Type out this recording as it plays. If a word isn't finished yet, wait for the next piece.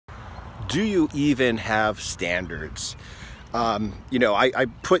do you even have standards? You know, I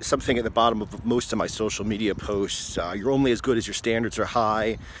put something at the bottom of most of my social media posts. You're only as good as your standards are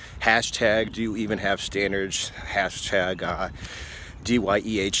high. Hashtag, do you even have standards? Hashtag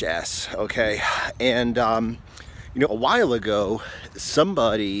DYEHS, okay? And, you know, a while ago,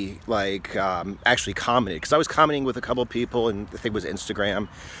 somebody like actually commented, because I was commenting with a couple of people, and I think it was Instagram.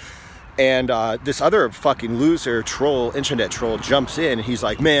 And this other fucking loser troll, internet troll, jumps in and he's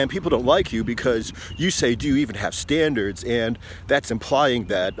like, man, people don't like you because you say, do you even have standards? And that's implying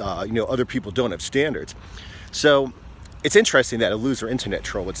that, you know, other people don't have standards. So it's interesting that a loser internet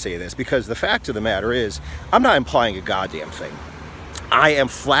troll would say this, because the fact of the matter is, I'm not implying a goddamn thing. I am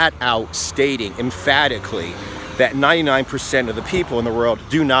flat out stating emphatically that 99% of the people in the world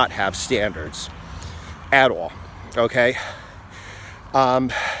do not have standards at all, okay?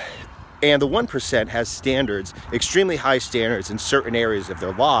 And the 1% has standards, extremely high standards in certain areas of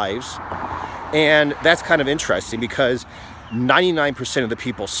their lives. And that's kind of interesting because 99% of the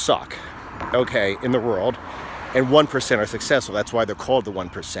people suck, okay, in the world, and 1% are successful. That's why they're called the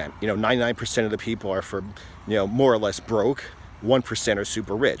 1%. You know, 99% of the people are more or less broke. 1% are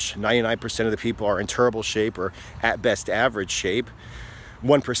super rich. 99% of the people are in terrible shape or at best average shape.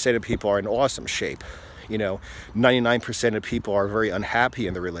 1% of people are in awesome shape. You know, 99% of people are very unhappy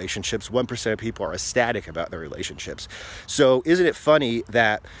in their relationships. 1% of people are ecstatic about their relationships. So isn't it funny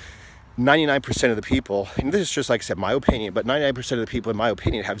that 99% of the people, and this is just like I said, my opinion, but 99% of the people, in my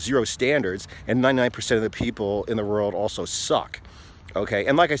opinion, have zero standards, and 99% of the people in the world also suck. Okay,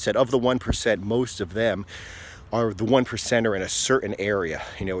 and like I said, of the 1%, most of them are the 1% in a certain area.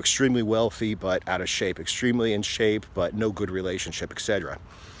 You know, extremely wealthy but out of shape, extremely in shape but no good relationship, etc.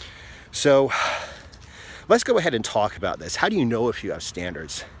 So let's go ahead and talk about this. How do you know if you have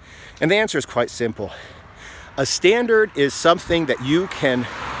standards? And the answer is quite simple. A standard is something that you can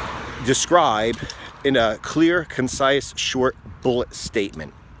describe in a clear, concise, short bullet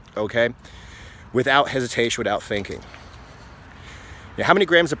statement, okay? Without hesitation, without thinking. Now, how many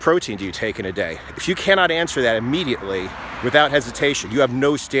grams of protein do you take in a day? If you cannot answer that immediately, without hesitation, you have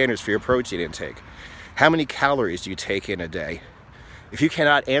no standards for your protein intake. How many calories do you take in a day? If you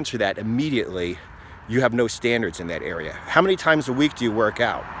cannot answer that immediately, you have no standards in that area. How many times a week do you work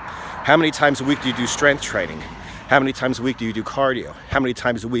out? How many times a week do you do strength training? How many times a week do you do cardio? How many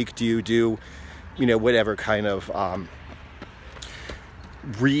times a week do you do, you know, whatever kind of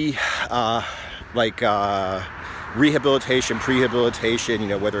rehabilitation, prehabilitation, you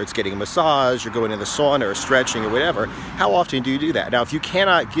know, whether it's getting a massage or going in the sauna or stretching or whatever? How often do you do that? Now, if you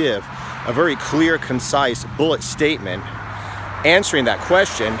cannot give a very clear, concise bullet statement answering that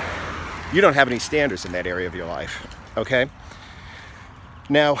question, you don't have any standards in that area of your life, okay?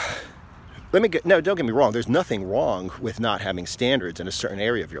 Now, don't get me wrong, there's nothing wrong with not having standards in a certain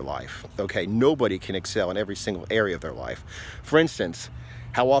area of your life, okay? Nobody can excel in every single area of their life. For instance,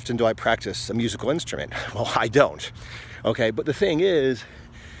 how often do I practice a musical instrument? Well, I don't, okay? But the thing is,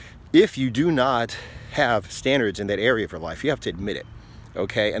 if you do not have standards in that area of your life, you have to admit it,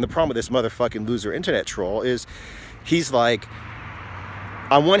 okay? And the problem with this motherfucking loser internet troll is he's like,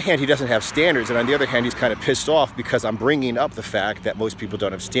 on one hand, he doesn't have standards, and on the other hand, he's kind of pissed off because I'm bringing up the fact that most people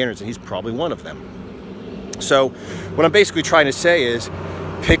don't have standards, and he's probably one of them. So what I'm basically trying to say is,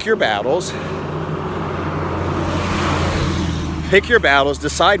 pick your battles,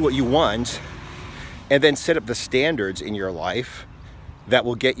 decide what you want, and then set up the standards in your life that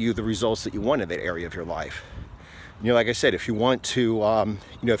will get you the results that you want in that area of your life. You know, like I said, if you want to,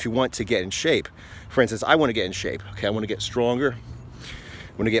 if you want to get in shape, for instance, I want to get in shape, okay? I want to get stronger.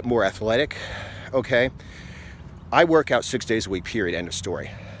 I want to get more athletic, okay? I work out 6 days a week, period, end of story.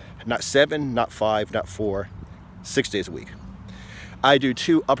 Not 7, not 5, not 4, 6 days a week. I do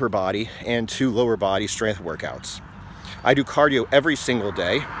 2 upper body and 2 lower body strength workouts. I do cardio every single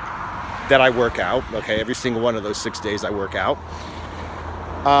day that I work out, okay? Every single one of those 6 days I work out.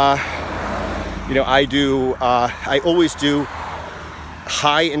 You know, I always do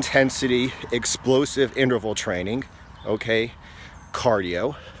high intensity, explosive interval training, okay?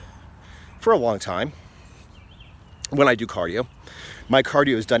 Cardio for a long time. When I do cardio, my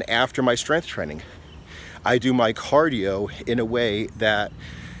cardio is done after my strength training. I do my cardio in a way that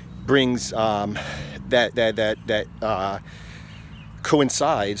brings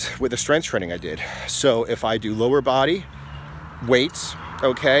coincides with the strength training I did. So if I do lower body weights,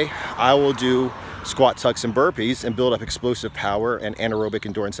 okay, I will do squat, tucks, and burpees and build up explosive power and anaerobic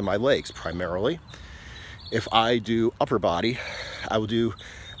endurance in my legs primarily. If I do upper body, I will do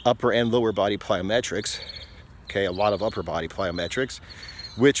upper and lower body plyometrics, okay, a lot of upper body plyometrics,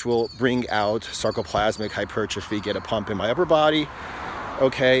 which will bring out sarcoplasmic hypertrophy, get a pump in my upper body,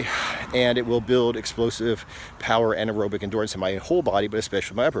 okay? And it will build explosive power and aerobic endurance in my whole body, but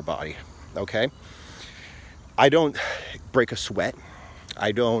especially my upper body, okay? I don't break a sweat.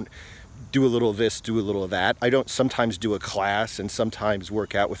 I don't do a little of this, do a little of that. I don't sometimes do a class and sometimes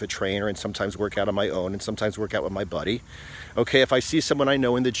work out with a trainer and sometimes work out on my own and sometimes work out with my buddy. Okay, if I see someone I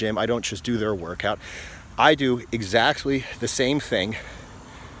know in the gym, I don't just do their workout. I do exactly the same thing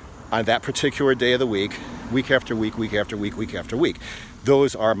on that particular day of the week after week, week after week, week after week.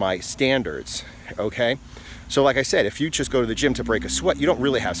 Those are my standards, okay? So like I said, if you just go to the gym to break a sweat, you don't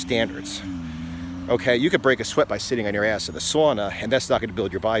really have standards. Okay, you could break a sweat by sitting on your ass in the sauna, and that's not going to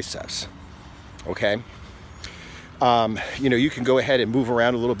build your biceps. Okay, you know, you can go ahead and move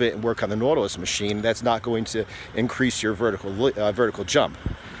around a little bit and work on the Nautilus machine. That's not going to increase your vertical jump.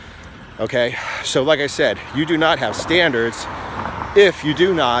 Okay, so like I said, you do not have standards if you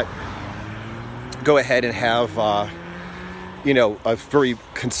do not go ahead and have, you know, a very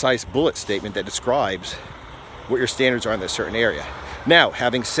concise bullet statement that describes what your standards are in this certain area. Now,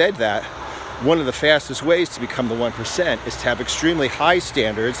 having said that, one of the fastest ways to become the 1% is to have extremely high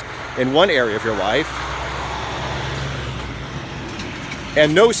standards in one area of your life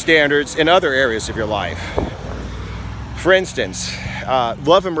and no standards in other areas of your life. For instance,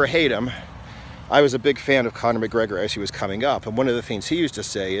 love him or hate him, I was a big fan of Conor McGregor as he was coming up, and one of the things he used to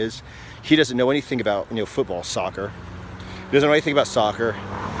say is he doesn't know anything about, you know, football, soccer. He doesn't know anything about soccer.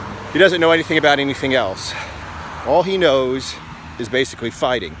 He doesn't know anything about anything else. All he knows is basically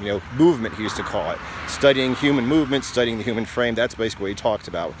fighting, you know, movement he used to call it. Studying human movement, studying the human frame, that's basically what he talked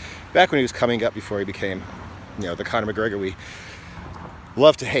about. Back when he was coming up before he became, you know, the Conor McGregor we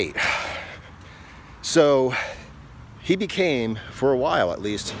love to hate. So he became, for a while at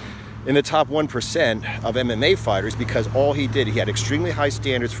least, in the top 1% of MMA fighters because all he did, he had extremely high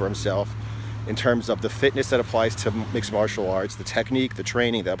standards for himself in terms of the fitness that applies to mixed martial arts, the technique, the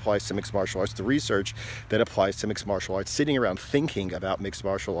training that applies to mixed martial arts, the research that applies to mixed martial arts, sitting around thinking about mixed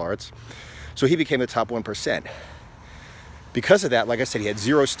martial arts. So he became the top 1%. Because of that, like I said, he had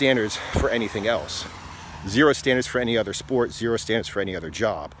zero standards for anything else. Zero standards for any other sport, zero standards for any other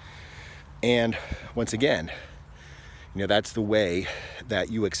job. And once again, you know, that's the way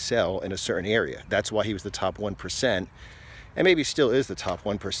that you excel in a certain area. That's why he was the top 1%. And maybe still is the top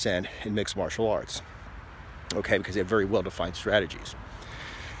 1% in mixed martial arts, okay, because they have very well-defined strategies.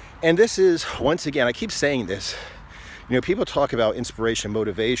 And this is, once again, I keep saying this, you know, people talk about inspiration,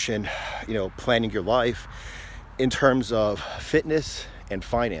 motivation, you know, planning your life in terms of fitness and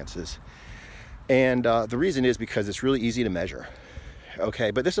finances. And the reason is because it's really easy to measure,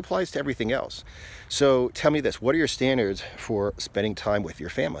 okay, but this applies to everything else. So tell me this, what are your standards for spending time with your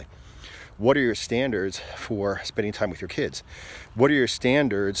family? What are your standards for spending time with your kids? What are your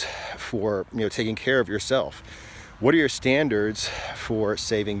standards for, you know, taking care of yourself? What are your standards for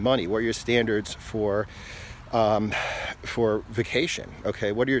saving money? What are your standards for vacation?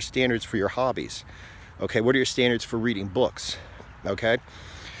 Okay, what are your standards for your hobbies? Okay, what are your standards for reading books? Okay,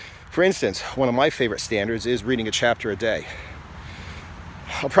 for instance, one of my favorite standards is reading a chapter a day.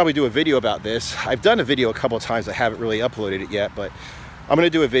 I'll probably do a video about this. I've done a video a couple of times. I haven't really uploaded it yet, but I'm going to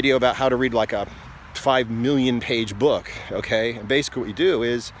do a video about how to read like a 5 million page book, okay? And basically what you do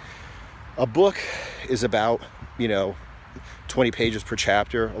is, a book is about, you know, 20 pages per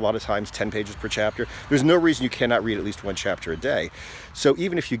chapter, a lot of times 10 pages per chapter. There's no reason you cannot read at least one chapter a day. So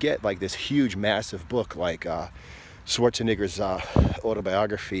even if you get like this huge, massive book like Schwarzenegger's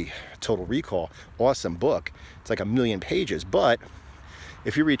autobiography, Total Recall, awesome book. It's like 1 million pages, but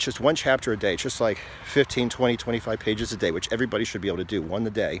if you read just one chapter a day, just like 15, 20, 25 pages a day, which everybody should be able to do, one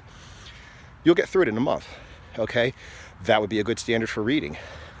a day, you'll get through it in a month, okay? That would be a good standard for reading.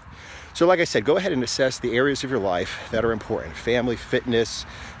 So like I said, go ahead and assess the areas of your life that are important. Family, fitness,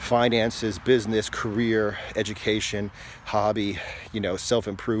 finances, business, career, education, hobby, you know,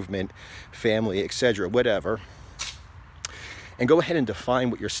 self-improvement, family, etc., whatever. And go ahead and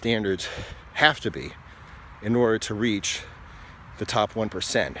define what your standards have to be in order to reach the top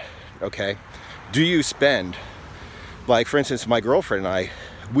 1%, okay? Do you spend, like for instance, my girlfriend and I,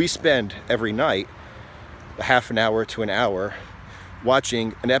 we spend every night a half an hour to an hour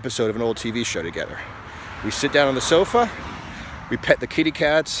watching an episode of an old TV show together. We sit down on the sofa, we pet the kitty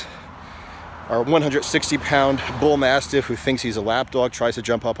cats. Our 160-pound bull mastiff who thinks he's a lap dog tries to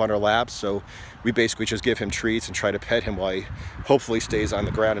jump up on our laps, so we basically just give him treats and try to pet him while he hopefully stays on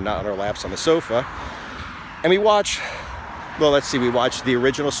the ground and not on our laps on the sofa. And we watch, well, let's see, we watched the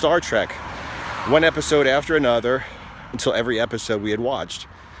original Star Trek, one episode after another, until every episode we had watched,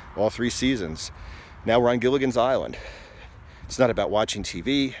 all 3 seasons. Now we're on Gilligan's Island. It's not about watching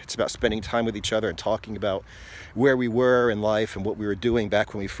TV. It's about spending time with each other and talking about where we were in life and what we were doing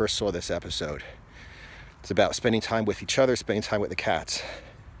back when we first saw this episode. It's about spending time with each other, spending time with the cats.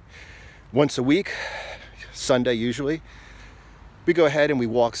 Once a week, Sunday usually, we go ahead and we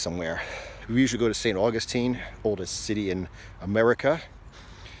walk somewhere. We usually go to St. Augustine, oldest city in America.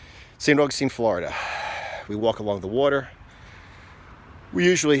 St. Augustine, Florida. We walk along the water. We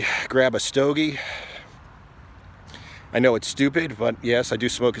usually grab a stogie. I know it's stupid, but yes, I do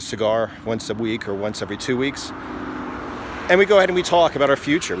smoke a cigar once a week or once every 2 weeks. And we go ahead and we talk about our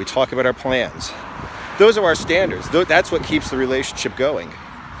future. We talk about our plans. Those are our standards. That's what keeps the relationship going.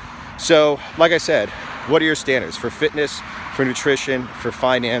 So, like I said, what are your standards for fitness, for nutrition, for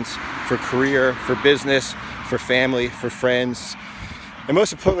finance, for career, for business, for family, for friends? And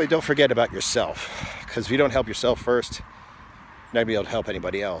most importantly, don't forget about yourself. Because if you don't help yourself first, you're not going to be able to help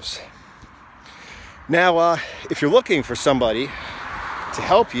anybody else. Now, if you're looking for somebody to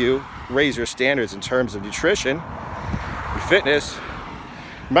help you raise your standards in terms of nutrition and fitness,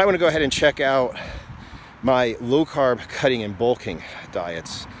 you might want to go ahead and check out my low-carb cutting and bulking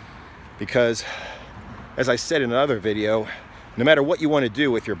diets. Because, as I said in another video, no matter what you want to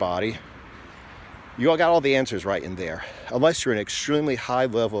do with your body, you all got all the answers right in there. Unless you're an extremely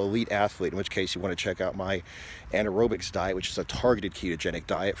high-level elite athlete, in which case you want to check out my anaerobics diet, which is a targeted ketogenic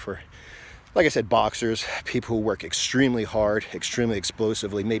diet for, like I said, boxers, people who work extremely hard, extremely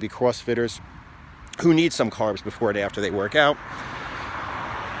explosively, maybe CrossFitters who need some carbs before and after they work out.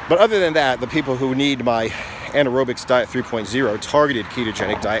 But other than that, the people who need my anaerobics diet 3.0, targeted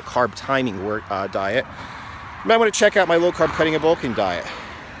ketogenic diet, carb timing diet, you might want to check out my low-carb cutting and bulking diet.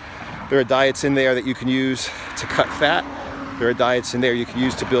 There are diets in there that you can use to cut fat. There are diets in there you can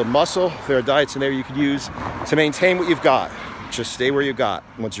use to build muscle. There are diets in there you can use to maintain what you've got. Just stay where you got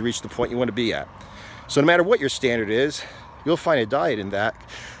once you reach the point you want to be at. So no matter what your standard is, you'll find a diet in that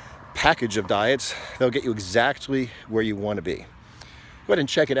package of diets that'll get you exactly where you want to be. Go ahead and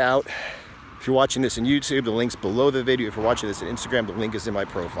check it out. If you're watching this on YouTube, the link's below the video. If you're watching this on Instagram, the link is in my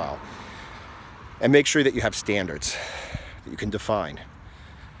profile. And make sure that you have standards that you can define,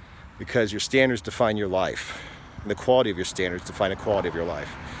 because your standards define your life, and the quality of your standards define the quality of your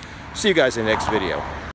life. See you guys in the next video.